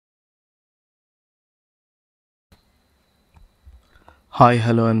Hi,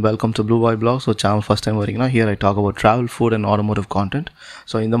 hello and welcome to Blue Boy Blog. So channel first time varingna here I talk about travel, food and automotive content.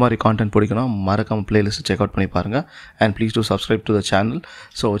 So indha mari content pidikona marakama playlist check out panni paarenga and please do subscribe to the channel.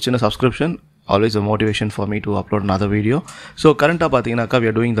 So chinna subscription always a motivation for me to upload another video. So currently pathina we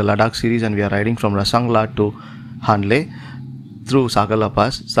are doing the Ladakh series and we are riding from Rasangla to Hanle through Sagala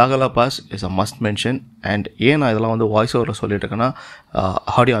Pass. Sagala Pass is a must mention and ஏன் நான் இதெல்லாம் வந்து voice ஓவரில் சொல்லிட்டு இருக்கேன்னா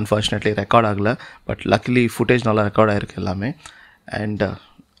audio unfortunately record ஆகலை but luckily footage நல்லா record ஆகிருக்கு எல்லாமே அண்ட்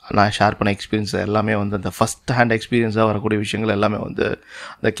நான் ஷேர் பண்ண எக்ஸ்பீரியன்ஸ் எல்லாமே வந்து அந்த ஃபஸ்ட் ஹேண்ட் எக்ஸ்பீரியன்ஸாக வரக்கூடிய விஷயங்கள் எல்லாமே வந்து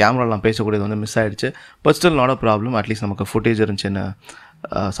அந்த கேமராவில் நான் பேசக்கூடியது வந்து மிஸ் ஆகிடுச்சு but still not a problem at least நமக்கு ஃபுட்டேஜ் இருந்துச்சுன்னு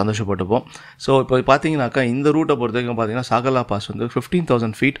சந்தோஷப்பட்டுப்போம். ஸோ இப்போ பார்த்தீங்கன்னாக்கா இந்த ரூட்டை பொறுத்த வரைக்கும் பார்த்தீங்கன்னா சாகலா பாஸ் வந்து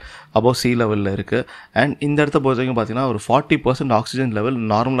 15,000 feet above sea லெவலில் இருக்குது அண்ட் இந்த இடத்த பொறுத்த வரைக்கும் பார்த்தீங்கன்னா ஒரு 40% ஆக்சிஜன் லெவல்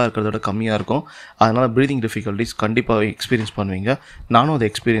நார்மலாக இருக்கிறதோட கம்மியாக இருக்கும். அதனால் ப்ரீதிங் டிஃபிகல்ட்டிஸ் கண்டிப்பாக எக்ஸ்பீரியன்ஸ் பண்ணுவீங்க. நானும் அதை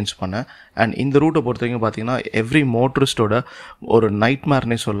எக்ஸ்பீரியன்ஸ் பண்ணேன். அண்ட் இந்த ரூட்டை பொறுத்த வரைக்கும் பார்த்தீங்கன்னா எவ்ரி மோட்டரிஸ்டோட ஒரு நைட்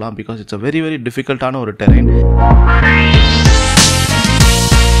மேர்னே சொல்லலாம். Because it's a very very டிஃபிகல்ட்டான ஒரு டெரைன்.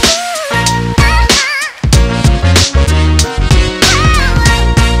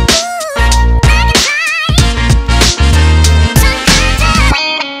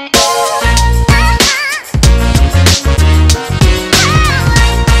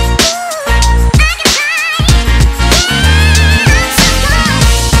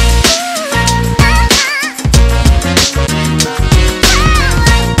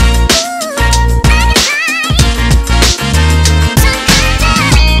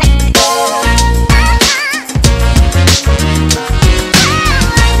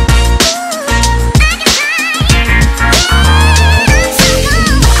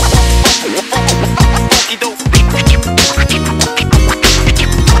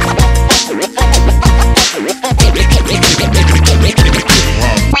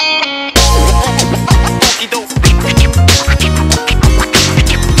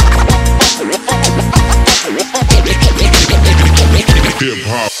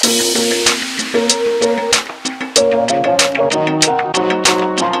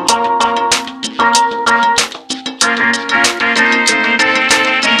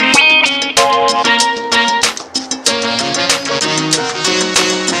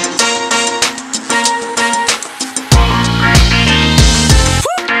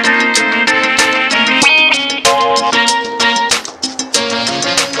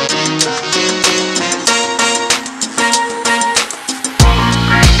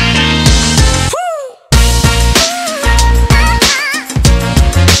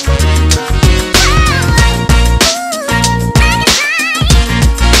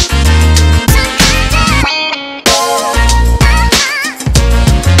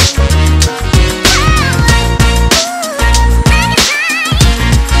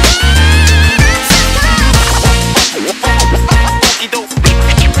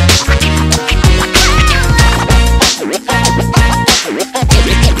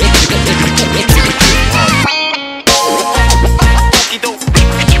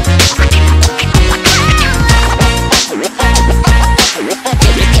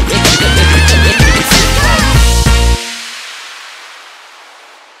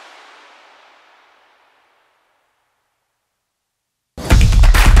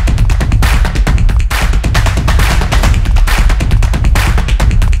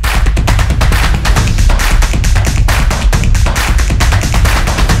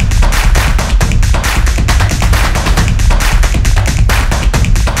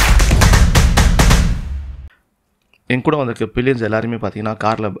 என் கூட வந்திருக்க பில்லியன்ஸ் எல்லாருமே பார்த்தீங்கன்னா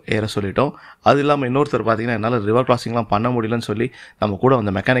காரில் ஏற சொல்லிட்டோம். அது இல்லாமல் இன்னொருத்தர் பார்த்தீங்கன்னா என்னால் ரிவர் கிராசிங்லாம் பண்ண முடியலன்னு சொல்லி நம்ம கூட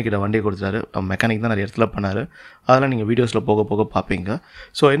வந்த மெக்கானிக்கிட்ட வண்டியை கொடுத்தாரு. மெக்கானிக் தான் நிறைய இடத்துல பண்ணார். அதெல்லாம் நீங்கள் வீடியோஸில் போக போக பார்ப்பீங்க.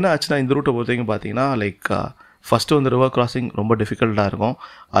 ஸோ என்ன ஆச்சுன்னா இந்த ரூட்டை பொறுத்த வரைக்கும் பார்த்தீங்கன்னா லைக் ஃபஸ்ட்டு வந்து ரிவர் கிராசிங் ரொம்ப டிஃபிகல்ட்டாக இருக்கும்.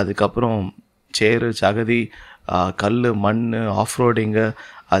 அதுக்கப்புறம் சேரு சகதி கல் மண் ஆஃப் ரோடிங்கு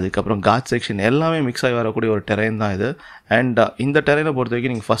அதுக்கப்புறம் காட் செக்ஷன் எல்லாமே மிக்ஸ் ஆகி வரக்கூடிய ஒரு டெரைன் தான் இது. அண்ட் இந்த டெரைனை பொறுத்த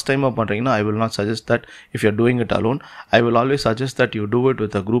வரைக்கும் நீங்கள் ஃபஸ்ட் டைமாக பண்ணுறீங்கன்னா I will not suggest that if you're doing it alone. I will always suggest that you do it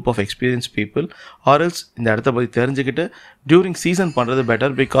with a group of experience people or else இந்த இடத்த பற்றி தெரிஞ்சுக்கிட்டு டியூரிங் சீசன் பண்ணுறது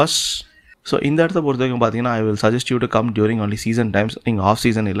பெட்டர். பிகாஸ் ஸோ இந்த இடத்த பொறுத்த வரைக்கும் பார்த்தீங்கன்னா I will suggest you to come during only season times. நீங்கள் ஆஃப்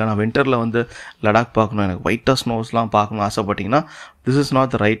சீசன் இல்லை நான் வின்டரில் வந்து லடாக் பார்க்கணும் எனக்கு ஒயிட்டாக ஸ்னோஸ்லாம் பார்க்கணும் ஆசைப்பட்டிங்கன்னா this is not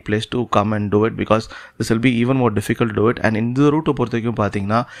the right place to come and do it because this will be even more difficult to do it. and இந்த ரூட்டை பொறுத்த வரைக்கும்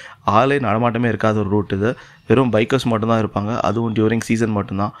பார்த்தீங்கன்னா ஆளே நடமாட்டமே இருக்காத ஒரு ரூட் இது. வெறும் பைக்கர்ஸ் மட்டும்தான் இருப்பாங்க. அதுவும் டியூரிங் சீசன்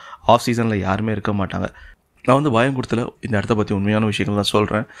மட்டும்தான். ஆஃப் சீசனில் யாருமே இருக்க மாட்டாங்க. நான் வந்து பயம் கொடுத்துல இந்த இடத்த பற்றி உண்மையான விஷயங்கள் தான்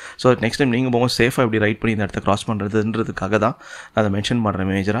சொல்கிறேன். ஸோ நெக்ஸ்ட் டைம் நீங்கள் போகும்போது சேஃபாக எப்படி ரைட் பண்ணி இந்த இடத்த க்ராஸ் பண்ணுறதுன்றதுக்காக தான் நான் அதை மென்ஷன் பண்ணுறேன்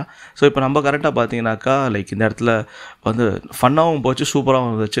மேஜராக. ஸோ இப்போ நம்ம கரெக்டாக பார்த்தீங்கன்னாக்கா லைக் இந்த இடத்துல வந்து ஃபன்னாகவும் போச்சு,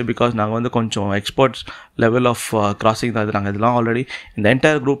 சூப்பராகவும் இருந்துச்சு. பிகாஸ் நாங்கள் வந்து கொஞ்சம் எக்ஸ்பர்ட்ஸ் லெவல் ஆஃப் கிராசிங் தான் இது. நாங்கள் இதெல்லாம் ஆல்ரெடி இந்த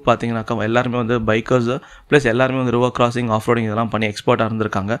என்டையர் குரூப் பார்த்தீங்கன்னாக்கா எல்லாருமே வந்து பைக்கர்ஸு ப்ளஸ் எல்லாருமே வந்து ரிவர் கிராசிங், ஆஃப் ரோடிங் இதெல்லாம் பண்ணி எக்ஸ்பர்ட்டாக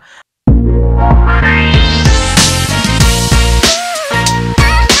இருந்திருக்காங்க.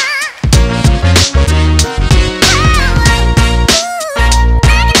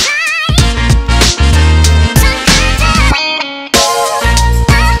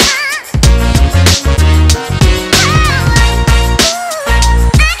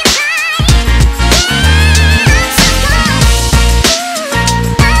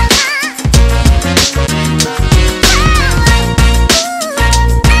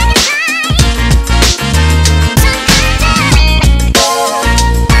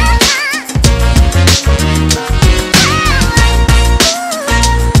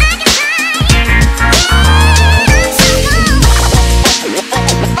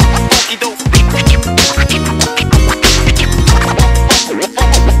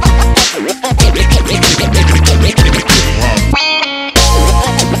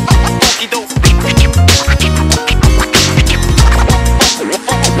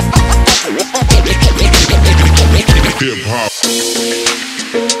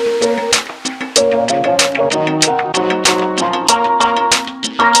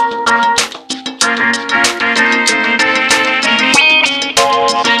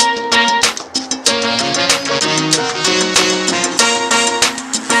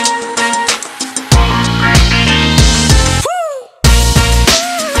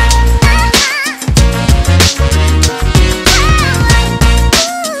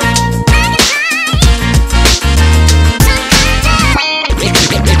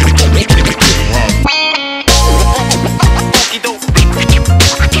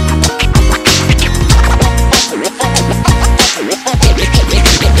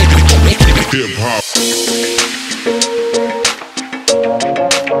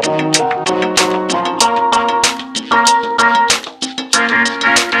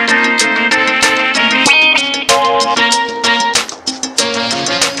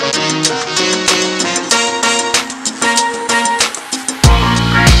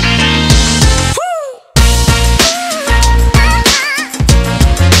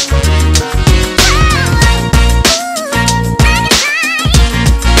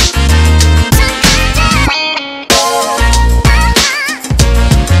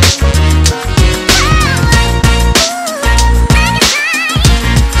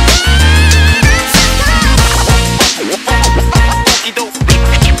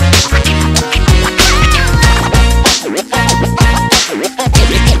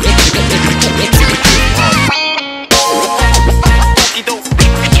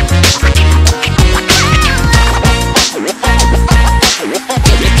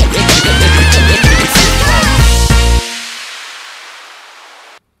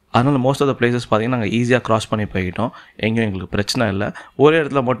 அதனால் மோஸ்ட் ஆஃப் த பிளேசஸ் பார்த்திங்கன்னா நாங்கள் ஈஸியாக க்ராஸ் பண்ணி போய்கிட்டோம். எங்கேயும் எங்களுக்கு பிரச்சனை இல்லை. ஒரே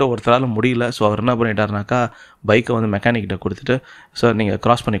இடத்துல மட்டும் ஒருத்தரால் முடியல. ஸோ அவர் என்ன பண்ணிட்டாருனாக்கா பைக்கை வந்து மெக்கானிக்கிட்ட கொடுத்துட்டு, சார் நீங்கள்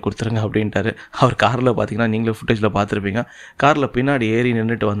க்ராஸ் பண்ணி கொடுத்துருங்க அப்படின்ட்டாரு. அவர் காரில் பார்த்தீங்கன்னா நீங்களே ஃபுட்டேஜில் பார்த்துருப்பீங்க, காரில் பின்னாடி ஏறி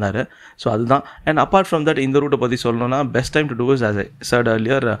நின்றுட்டு வந்தார். ஸோ அதுதான். அண்ட் அப்பார்ட் ஃப்ரம் தட் இந்த ரூட்டை பற்றி சொல்லணும்னா best time to two is, as I said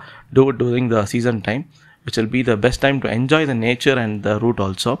earlier, do it during the season time, which will be the best time to enjoy the nature and the route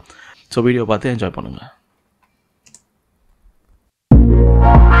also. So video பார்த்து enjoy பண்ணுங்கள்.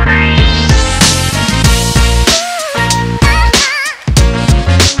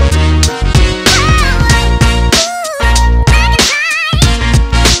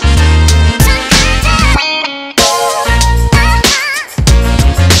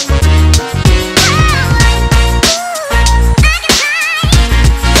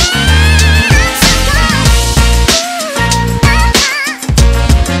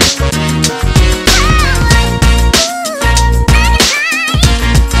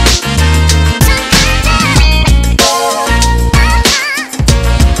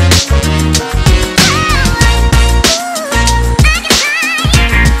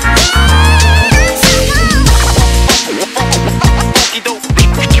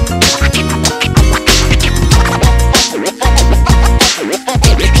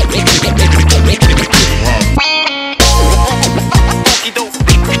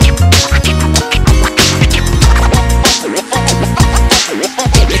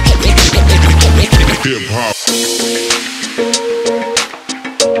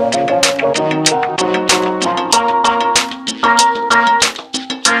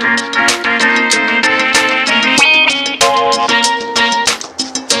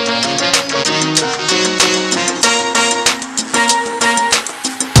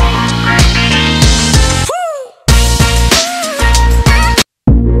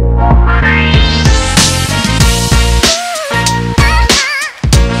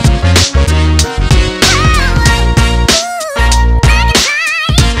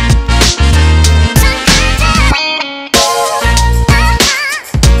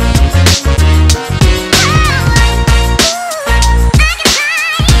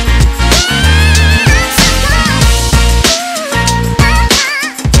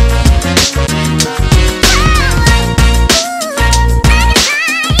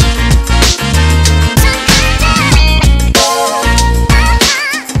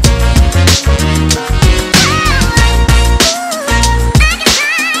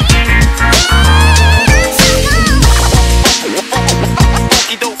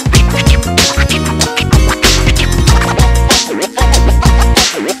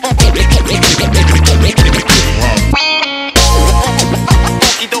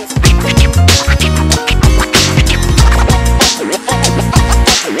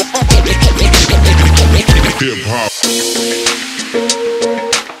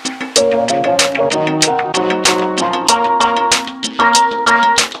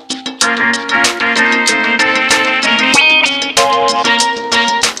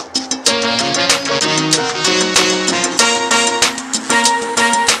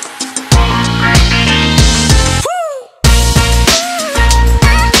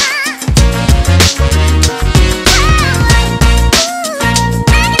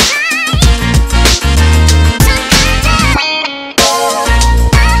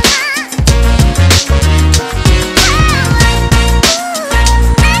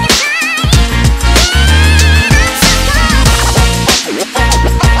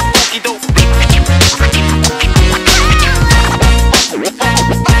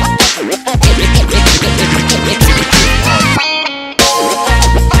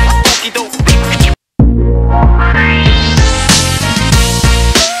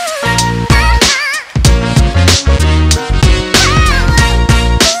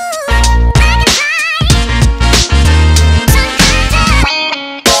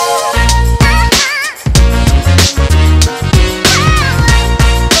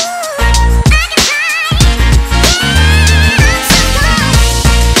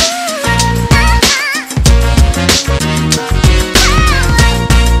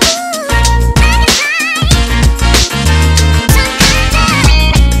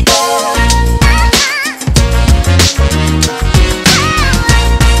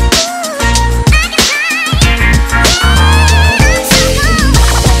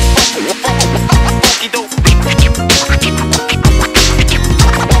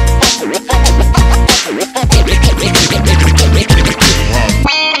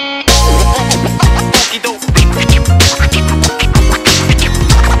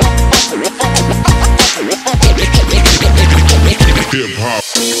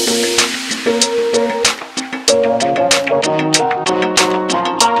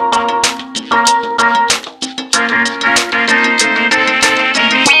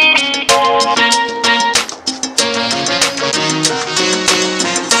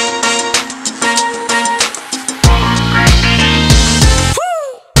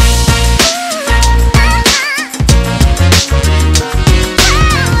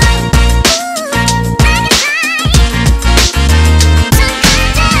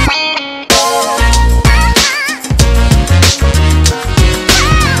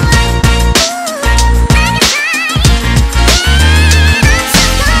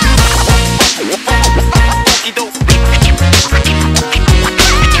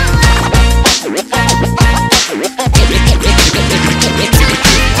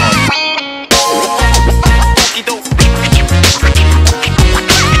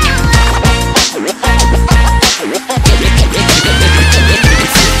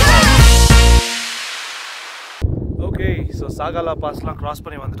 சாகாலா பாஸ்லாம் cross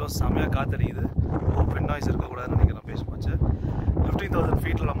பண்ணி வந்துட்டோம். செம்மையாக காத்தடிக்குது. Open noise இருக்கக்கூடாதுன்னு நினைக்கிறேன் பேசும்போது. 15,000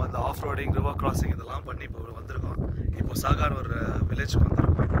 ஃபீட்டில் நம்ம அந்த ஆஃப் ரோடிங், ரிவர் கிராசிங் இதெல்லாம் பண்ணி இப்போ வந்திருக்கோம். இப்போ சாகான்னு ஒரு வில்லேஜ்க்கு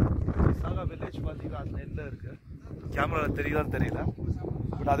வந்திருக்கோம். சாகா வில்லேஜ் பார்த்தீங்கன்னா அந்த எண்டில் இருக்குது. கேமராவில் தெரியுதான்னு தெரியல,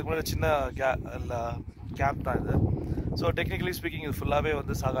 பட் அதுக்கு முன்னாடி சின்ன கேம்ப் தான் இது. ஸோ டெக்னிக்கலி ஸ்பீக்கிங் இது ஃபுல்லாகவே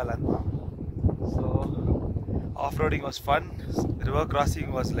வந்து சாகா லேண்ட் தான். So of roading was fun. River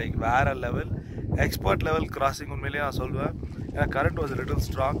crossing was like வேறு லெவல், எக்ஸ்பர்ட் லெவல் கிராசிங் உண்மையிலேயே நான் சொல்லுவேன். ஏன்னா கரண்ட் வாஸ் லிட்டில்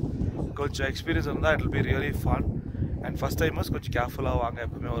ஸ்ட்ராங். கொஞ்சம் எக்ஸ்பீரியன்ஸ் இருந்தால் it will be really fun. And first timers கொஞ்சம் கேர்ஃபுல்லாக வாங்க.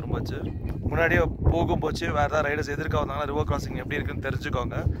 எப்பவுமே வரும்போது முன்னாடியே போகும்போது வேறு ஏதாவது ரைடர்ஸ் எதிர்க்க வந்தாங்கன்னா ரிவர் கிராசிங் எப்படி இருக்குன்னு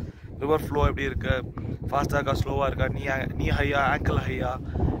தெரிஞ்சுக்கோங்க. ரிவர் ஃப்ளோ எப்படி இருக்குது, ஃபாஸ்ட்டாக இருக்கா, ஸ்லோவாக இருக்கா, நீ ஹையா, ஆங்கிள் ஹையா,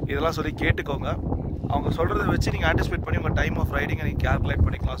 இதெல்லாம் சொல்லி கேட்டுக்கோங்க. அவங்க சொல்கிறத வச்சு நீங்கள் ஆன்டிசிபேட் பண்ணி உங்கள் டைம் ஆஃப் ரைடிங்கை நீங்கள் கேல்குலேட்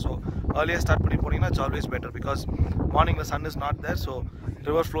பண்ணிக்கலாம். ஸோ ஏர்லியாக ஸ்டார்ட் பண்ணி போனீங்கன்னா இட்ஸ் ஆல்வேஸ் பெட்டர். பிகாஸ் மார்னிங்கில் Sun is not there. So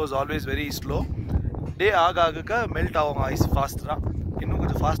river flow is always very slow. டே ஆக மெல்ட் ஆகும் ஐஸ் ஃபாஸ்ட்டாக, இன்னும்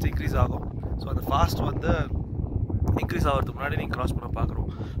கொஞ்சம் ஃபாஸ்ட் இன்க்ரீஸ் ஆகும். ஸோ அந்த ஃபாஸ்ட் வந்து இன்க்ரீஸ் ஆகிறதுக்கு முன்னாடி நீங்கள் க்ராஸ் பண்ண பார்க்குறோம்.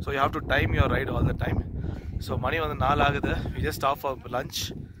 So you have to time your right all the time. So மணி வந்து 4 ஆகுது. We just stop for lunch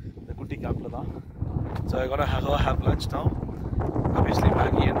இந்த குட்டி கேம்பில் தான். So I gonna have lunch now. Obviously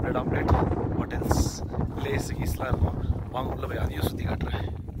Maggi and bread omelette, hotels, lace கீஸ்லாம் இருக்கும். வாங்க உள்ள போய் அதையும் சுற்றி காட்டுறேன்.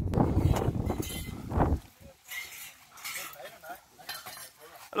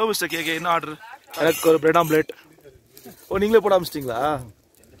 ஹலோ மிஸ்டர் கேகே, என்ன ஆர்டர்? எனக்கு ஒரு பிரெட் ஆம்லெட். ஓ, நீங்களே போட ஆரம்பிச்சிட்டிங்களா?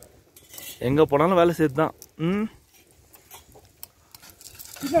 எங்கே போனாலும் வேலை செய்து தான்.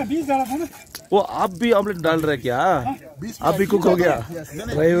 वो आप भी ऑमलेट डाल रहे क्या? आप भी कुक हो गया?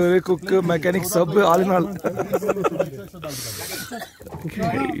 ड्राइवर, कुक, मैकेनिक सब ऑल इन ऑल.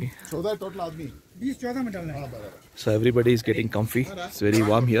 14 टोटल आदमी 20-14 में डालना है. So everybody is getting comfy. It's very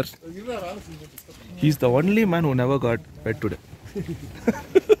warm here. He's the only man who never got wet today.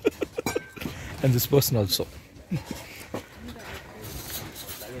 And this person also.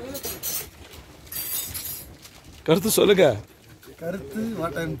 கருத்து சொல்லுங்க. கருத்து,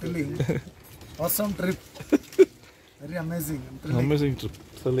 what I am telling, awesome trip, very amazing trip.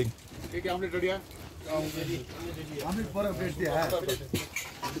 சொல்லுங்க. एक omelette ready है? Omelette पूरा plate दिया है.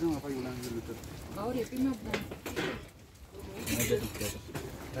 और ये भी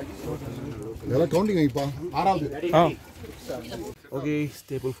ಎಲ್ಲ ಕೌಂಟಿಂಗ್ ಐಪಾ 6வது. Okay,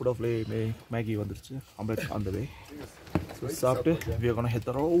 stable food of Maggi வந்துருச்சு. Omelette on the way. So சாப்பிட்டு we are gonna hit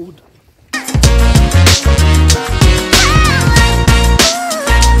the road.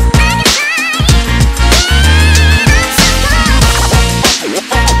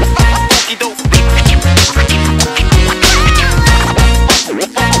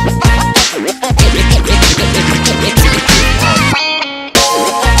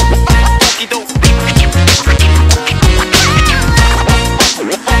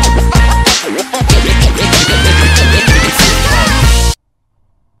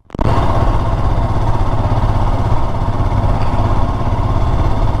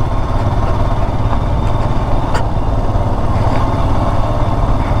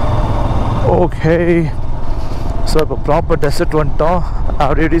 Okay, so இப்போ ப்ராப்பர் டெசர்ட் வந்துட்டோம்.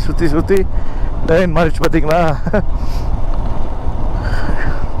 அப்படி சுற்றி லைன் மாறிச்சு பார்த்தீங்களா?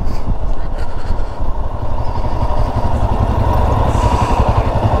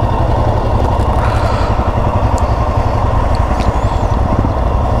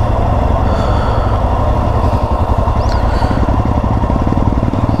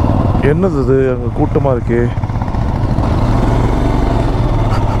 என்னது இது, அங்கே கூட்டமாக இருக்கு.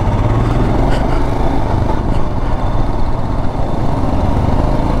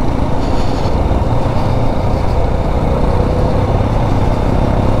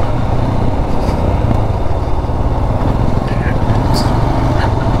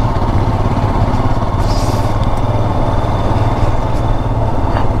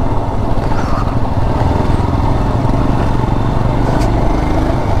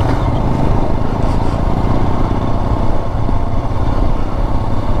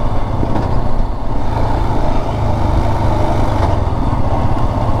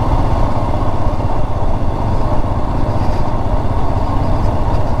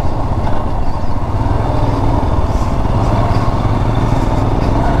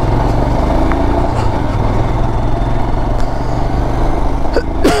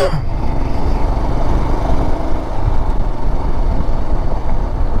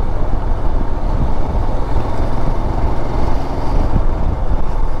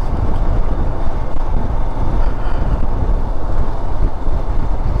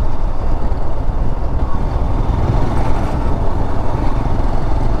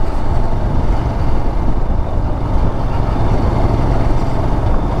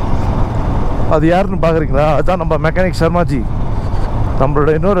 அது யாருன்னு பார்க்குறீங்களா? அதுதான் நம்ம மெக்கானிக் சர்மாஜி.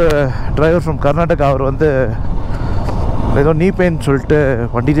 நம்மளோட இன்னொரு டிரைவர் ஃப்ரம் கர்நாடகா அவர் வந்து ஏதோ நீ பெயின் சொல்லிட்டு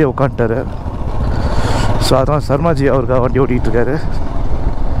வண்டியிலே உட்காந்துட்டாரு. ஸோ அதான் சர்மாஜி அவருக்காக வண்டி ஓட்டிகிட்டு இருக்காரு.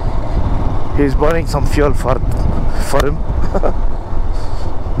 he is burning some fuel for him.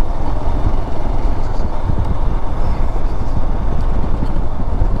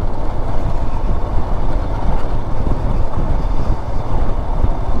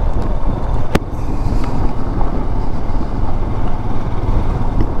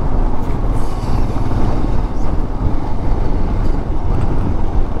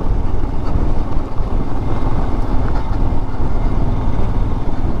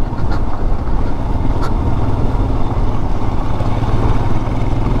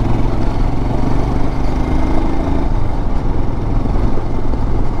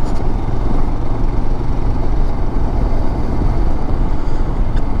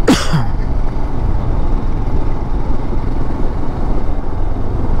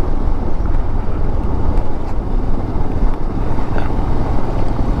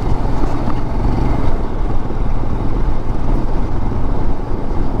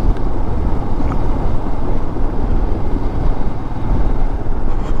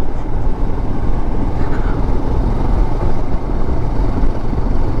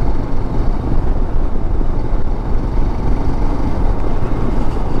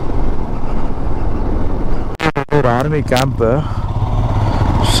 ஒரு ஆர்மி கேம்ப்பு.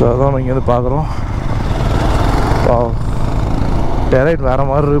 ஸோ அதான் நம்ம இங்கேருந்து பார்க்குறோம். டெரைன் வேறு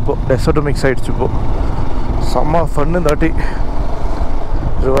மாதிரி இப்போ டெசர்ட்டு மிக்ஸ் ஆகிடுச்சு. இப்போது செம்ம ஃபன்னு இந்த வாட்டி.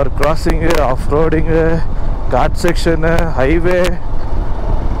 River crossing, of ரோடிங்கு, God section, highway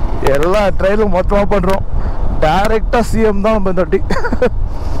எல்லா ட்ரெயிலும் மொத்தமாக பண்ணுறோம். டைரெக்டாக சிஎம் தான் நம்ம இந்த வாட்டி.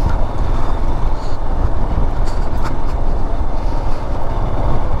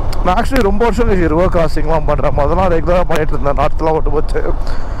 நான் ஆக்சுவலி ரொம்ப வருஷம் கழிச்சு ரிவர் கிராசிங்லாம் பண்ணுறேன். முதல்லாம் ரெகுலராக பண்ணிகிட்டு இருந்தேன், நார்த்லாம் ஓட்டு போச்சு.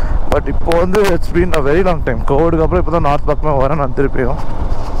 பட் இப்போ வந்து it's been a very long time. கோவிடுக்கு அப்புறம் இப்போ தான் நார்த் பக்கமே வரேன் நான் திருப்பியும்.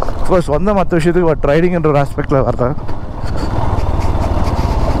 அஃப்கோர்ஸ் வந்த மற்ற விஷயத்துக்கு பட் ரைடிங்ன்ற ஒரு ஆஸ்பெக்டில் வரேன்.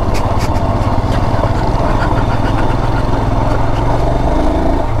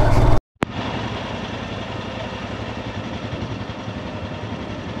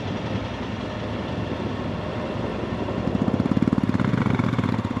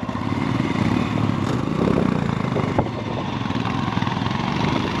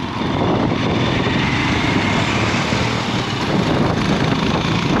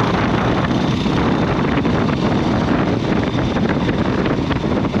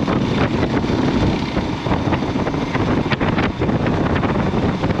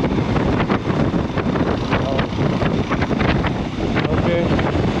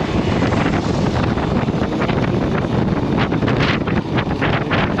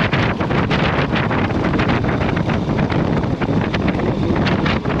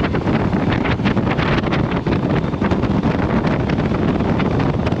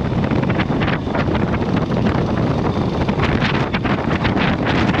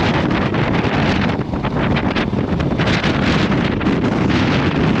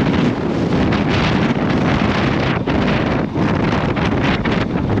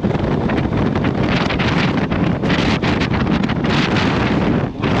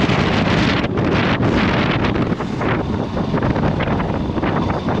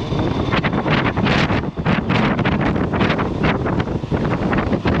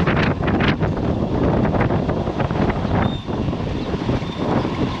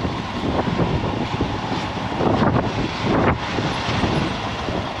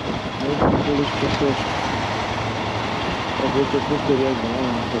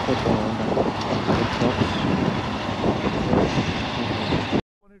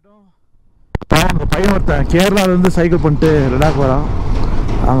 பையன் ஒருத்தன் கேரளாவிலேருந்து சைக்கிள் பண்ணிட்டு லடாக் வரான்.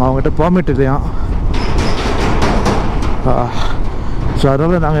 அங்கே அவங்ககிட்ட பெர்மிட் இல்லையாம். ஸோ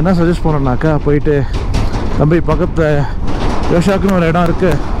அதனால் நாங்கள் என்ன சஜஸ்ட் பண்ணோம்னாக்கா, போயிட்டு தம்பி பக்கத்தில் யோஷாக்குன்னு ஒரு இடம்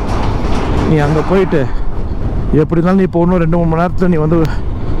இருக்குது, நீ அங்கே போயிட்டு எப்படி இருந்தாலும் நீ இப்போ இன்னும் 2-3 மணி நேரத்தில் நீ வந்து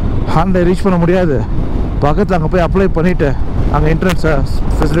ஹான்லே ரீச் பண்ண முடியாது. பக்கத்தில் அங்கே போய் அப்ளை பண்ணிவிட்டு அங்கே என்ட்ரன்ஸை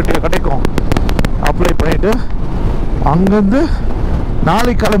ஃபெசிலிட்டியாக கிடைக்கும். அப்ளை பண்ணிவிட்டு அங்கேருந்து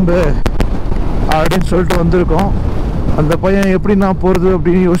நாளைக்கு கிளம்பு அப்படின்னு சொல்லிட்டு வந்திருக்கோம். அந்த பையன் எப்படி நான் போகிறது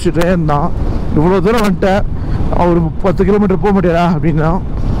அப்படின்னு யோசிச்சுட்டே இருந்தான். இவ்வளோ தூரம் வந்துட்டேன், ஒரு 10 கிலோமீட்டர் போக முடியாதா அப்படின்னா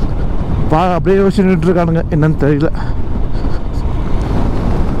அப்படியே யோசிச்சுட்டு இருக்கானுங்க, என்னன்னு தெரியல.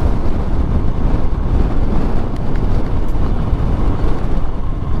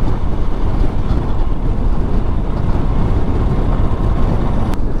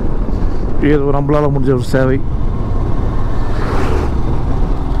 இது நம்மளால் முடிஞ்ச ஒரு சேவை.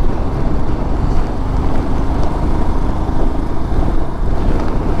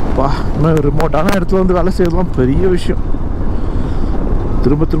 ரிமோட்டான இடத்துல வந்து வேலை செய்யறதுலாம் பெரிய விஷயம்.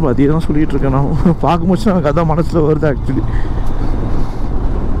 திரும்ப அதே தான் சொல்லிகிட்டு இருக்கேன். நான் பார்க்கும்போது எனக்கு அதான் மனசில் வருது. ஆக்சுவலி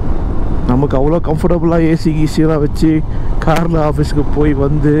நமக்கு அவ்வளோ கம்ஃபர்டபுளாக ஏசி ஈஸியெல்லாம் வச்சு காரில் ஆஃபீஸுக்கு போய்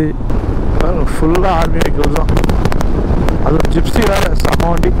வந்து ஃபுல்லாக ஆர்மி வெஹிக்கிள் தான். அது ஒரு ஜிப்ஸி வேறு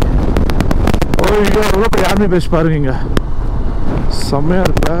செம்ம வண்டி. ஐயோ எவ்வளோ போய் ஆர்மி பேஸ் பாருங்க, செம்மையாக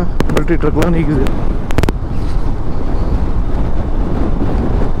இருக்குல்ல. மிலிட்ரி ட்ரக்லாம் நிற்குது.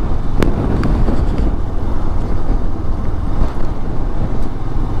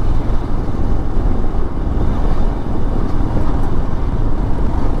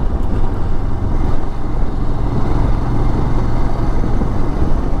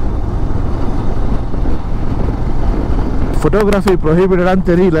 ஃபோட்டோகிராஃபி ப்ரொஹிபிட்டடான்னு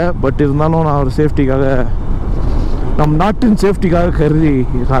தெரியல, பட் இருந்தாலும் நான் ஒரு சேஃப்டிக்காக, நம் நாட்டின் சேஃப்டிக்காக கருதி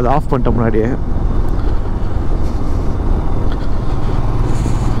நான் அதை ஆஃப் பண்ணிட்டேன் முன்னாடியே.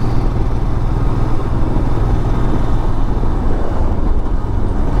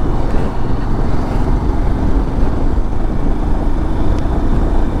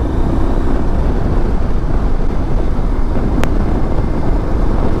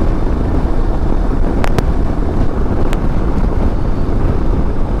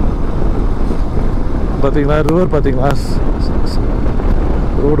 பார்த்தீங்களா ரிவர், பார்த்தீங்களா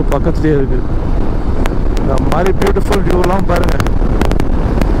ரோடு பக்கத்துலேயே இருக்குது. இந்த மாதிரி பியூட்டிஃபுல் வியூலாம் பாருங்கள்.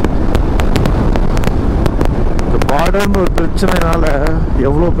 இந்த பார்டர்னு ஒரு பிரச்சனைனால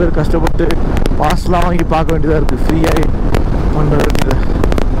எவ்வளோ பேர் கஷ்டப்பட்டு பாஸ்லாம் வாங்கி பார்க்க வேண்டியதாக இருக்குது, ஃப்ரீயாக பண்ண வேண்டியது.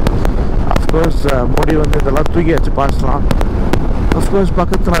 அஃப்கோர்ஸ் மோடி வந்து இதெல்லாம் தூக்கியாச்சு பாஸ்லாம். அஃப்கோர்ஸ்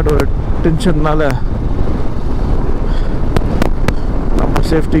பக்கத்து நாடு ஒரு டென்ஷன்னால நம்ம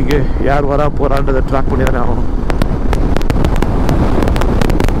சேஃப்டிக்கு யார் வரா போகிறான்றதை ட்ராக் பண்ணி தானே ஆகணும்.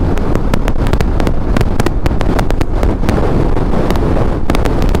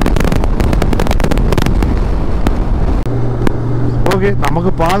 ஓகே,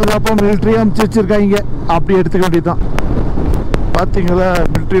 நமக்கு பாதுகாப்பாக மிலிட்ரி அமுச்சு வச்சுருக்காங்க, அப்படி எடுத்துக்க வேண்டியது தான். பார்த்தீங்களா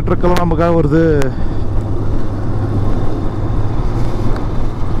மிலிட்ரி ட்ரக்கெல்லாம் நமக்காக வருது.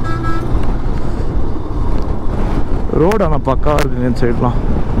 ரோடு ஆனால் பக்காவாக இருக்குங்க இந்த சைட்லாம்,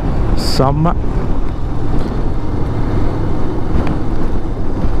 செம்ம.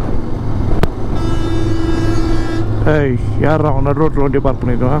 ஏய் யார் அவன் நடு ரோட்டில் வண்டியை பார்க்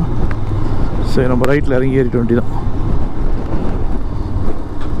பண்ணியிருக்கான். சரி நம்ம ரைட்டில் இறங்கி ஏறிக்க வேண்டியதான்.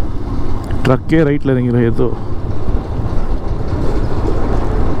 ட்ரக்கே ரைட்டில் இறங்கிடும் ஏதோ.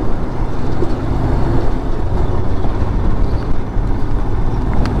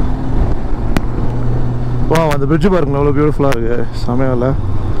 வா அந்த பிரிட்ஜு பாருங்களேன், எவ்வளோ பியூட்டிஃபுல்லாக இருக்குது, செமையால.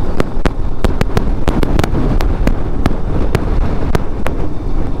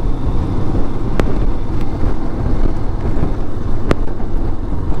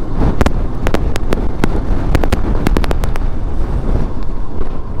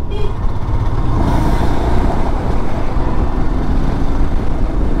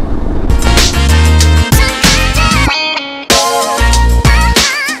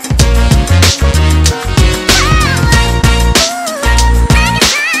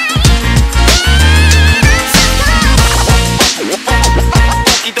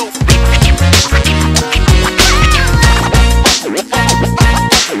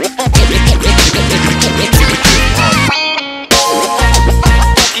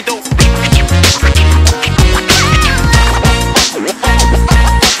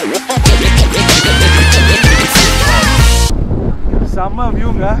 செம்ம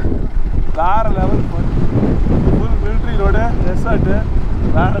வியூங்க, வேறு level. Full military road, resort,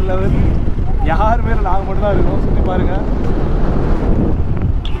 வேறு லெவல். யார் பேர் நாங்கள் மட்டும்தான் இருக்கோம், சுற்றி பாருங்கள்.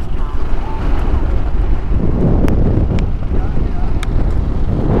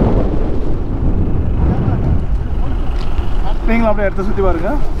 நீங்களும் அப்படியே இடத்த சுற்றி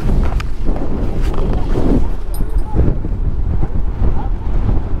பாருங்கள்.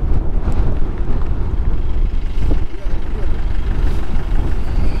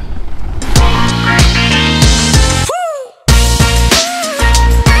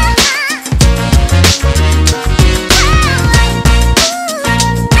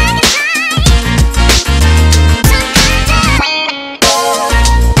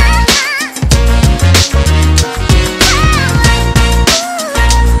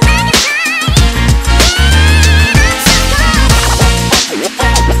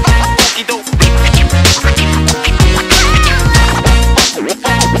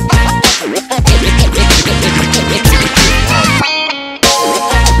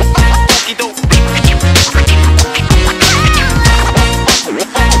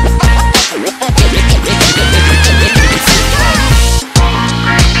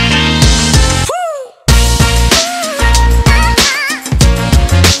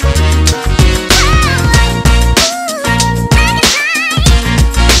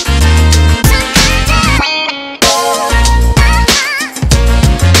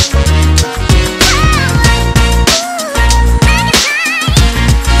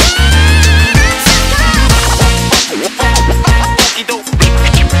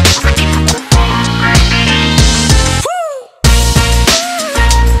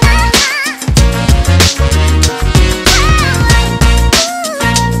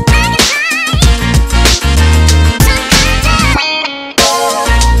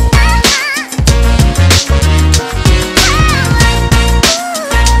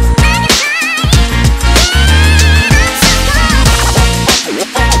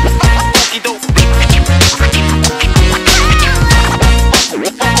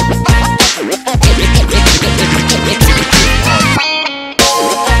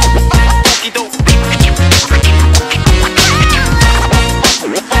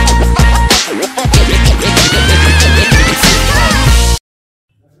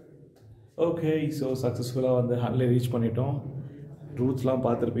 ஓகே ஸோ சக்ஸஸ்ஃபுல்லாக வந்து ஹான்லே ரீச் பண்ணிட்டோம். ரூட்ஸ்லாம்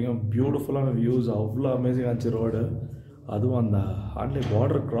பார்த்துருப்பீங்க, பியூட்டிஃபுல்லான வியூஸ், அவ்வளோ அமேசிங் ஆச்சு ரோடு. அதுவும் அந்த ஹான்லே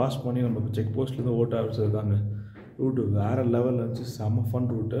பார்டர் கிராஸ் பண்ணி நம்ம செக் போஸ்ட்லேருந்து ஓட்ட ஆரம்பிச்சிருக்காங்க. ரூட்டு வேறு லெவலில் இருந்துச்சு, செம்ம ஃபன்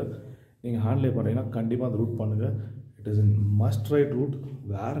ரூட்டு. நீங்கள் ஹான்லே பண்ணுறீங்கன்னா கண்டிப்பாக அந்த ரூட் பண்ணுங்கள். It is in must right root,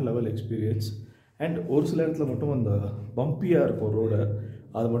 வேறு லெவல் எக்ஸ்பீரியன்ஸ். அண்ட் ஒரு சில இடத்துல மட்டும் அந்த பம்பியாக இருக்கும் ரோடு,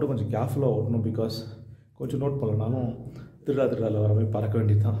 அது மட்டும் கொஞ்சம் கேர்ஃபுல்லாக ஓட்டணும். பிகாஸ் கொஞ்சம் நோட் பண்ணலனாலும் திருடாவில் வர மாதிரி பறக்க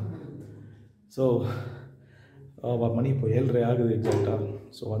வேண்டியது தான். ஸோ மணி இப்போ 7:30 ஆகுது எக்ஸாக்டாக.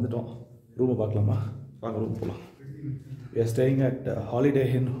 ஸோ வந்துட்டோம், ரூமை பார்க்கலாமா? வாங்க ரூம் போகலாம். We are staying at Holiday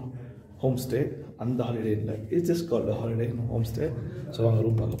Inn homestay. அந்த ஹாலிடே இல்லை, it's just called Holiday Inn homestay. So வாங்க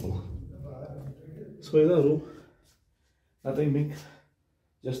ரூம் பார்க்க போகலாம். ஸோ இதுதான் room, nothing big,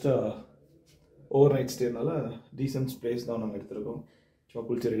 just over night ஸ்டேனால descent place தான் நாங்கள் எடுத்துருக்கோம், சும்மா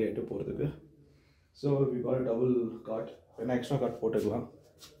குளிச்சு ரெடி ஆகிட்டு போகிறதுக்கு. So we got double God, வேணா எக்ஸ்ட்ரா காட் போட்டுக்கலாம்.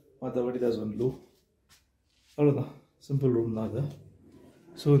 மற்றபடி தாஸ் ஒன் ரூம், அவ்வளோதான், சிம்பிள் ரூம் தான் அது.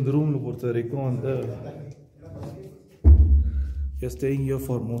 ஸோ இந்த ரூமில் பொறுத்த வரைக்கும் வந்து you're staying here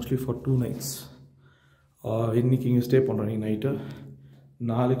for mostly for 2 nights. இன்றைக்கி இங்கே ஸ்டே பண்ணுறோம் நீங்கள் நைட்டு.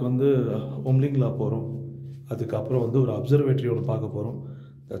 நாளைக்கு வந்து ஒம்லிங்லா போகிறோம். அதுக்கப்புறம் வந்து ஒரு அப்சர்வேட்டரி ஒன்று பார்க்க போகிறோம்.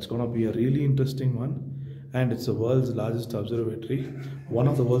 That's gonna be a really interesting one, and it's the world's largest observatory, one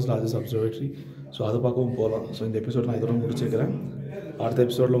of the world's largest observatory. So அதை பார்க்கவும் போகலாம். ஸோ இந்த எபிசோட் நான் இதோட முடிச்சுக்கிறேன். அடுத்த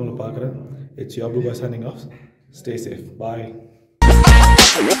எபிசோடில் உங்களை பார்க்குறேன். It's your Blue Guy signing off. Stay safe. Bye.